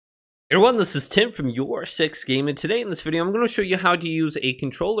Everyone, this is Tim from YourSixGaming. Today in this video, I'm going to show you how to use a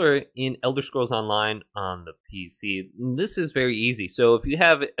controller in Elder Scrolls Online on the PC. This is very easy. So if you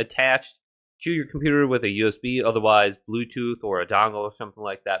have it attached to your computer with a USB, otherwise Bluetooth or a dongle or something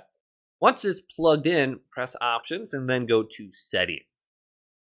like that, once it's plugged in, press Options and then go to Settings.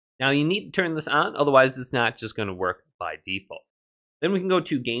 Now you need to turn this on, otherwise it's not just going to work by default. Then we can go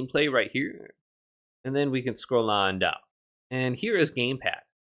to Gameplay right here, and then we can scroll on down. And here is Gamepad.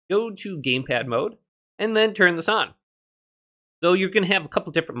 Go to Gamepad Mode, and then turn this on. So you're going to have a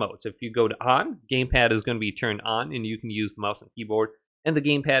couple different modes. If you go to On, Gamepad is going to be turned on, and you can use the mouse and keyboard, and the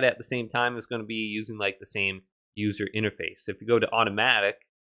Gamepad at the same time is going to be using like the same user interface. If you go to Automatic,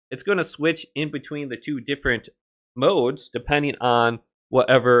 it's going to switch in between the two different modes depending on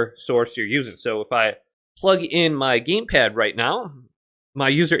whatever source you're using. So if I plug in my Gamepad right now, my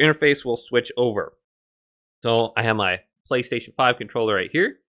user interface will switch over. So I have my PlayStation 5 controller right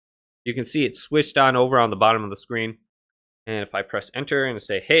here. You can see it switched on over on the bottom of the screen. And if I press enter and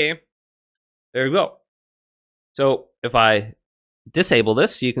say, hey, there you go. So if I disable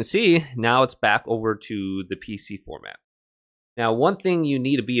this, you can see now it's back over to the PC format. Now, one thing you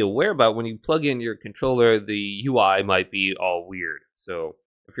need to be aware about when you plug in your controller, the UI might be all weird. So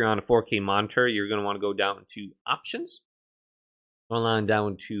if you're on a 4K monitor, you're going to want to go down to Options, scroll on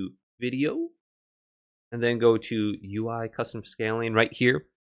down to Video, and then go to UI Custom Scaling right here.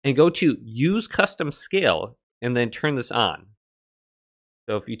 And go to Use Custom Scale, and then turn this on.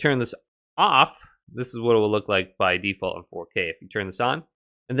 So if you turn this off, this is what it will look like by default in 4K. If you turn this on,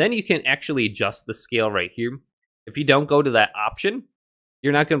 and then you can actually adjust the scale right here. If you don't go to that option,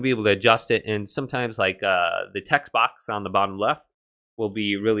 you're not going to be able to adjust it. And sometimes like the text box on the bottom left will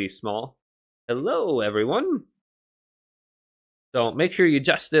be really small. Hello, everyone. So make sure you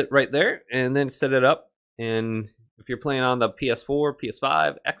adjust it right there, and then set it up. And if you're playing on the PS4,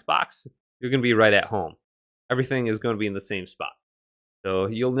 PS5, Xbox, you're going to be right at home. Everything is going to be in the same spot. So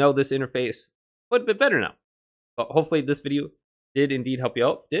you'll know this interface quite a bit better now. But hopefully this video did indeed help you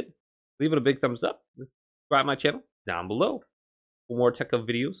out. If it did, leave it a big thumbs up. Subscribe to my channel down below for more tech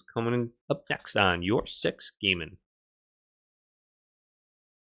videos coming up next on YourSixGaming.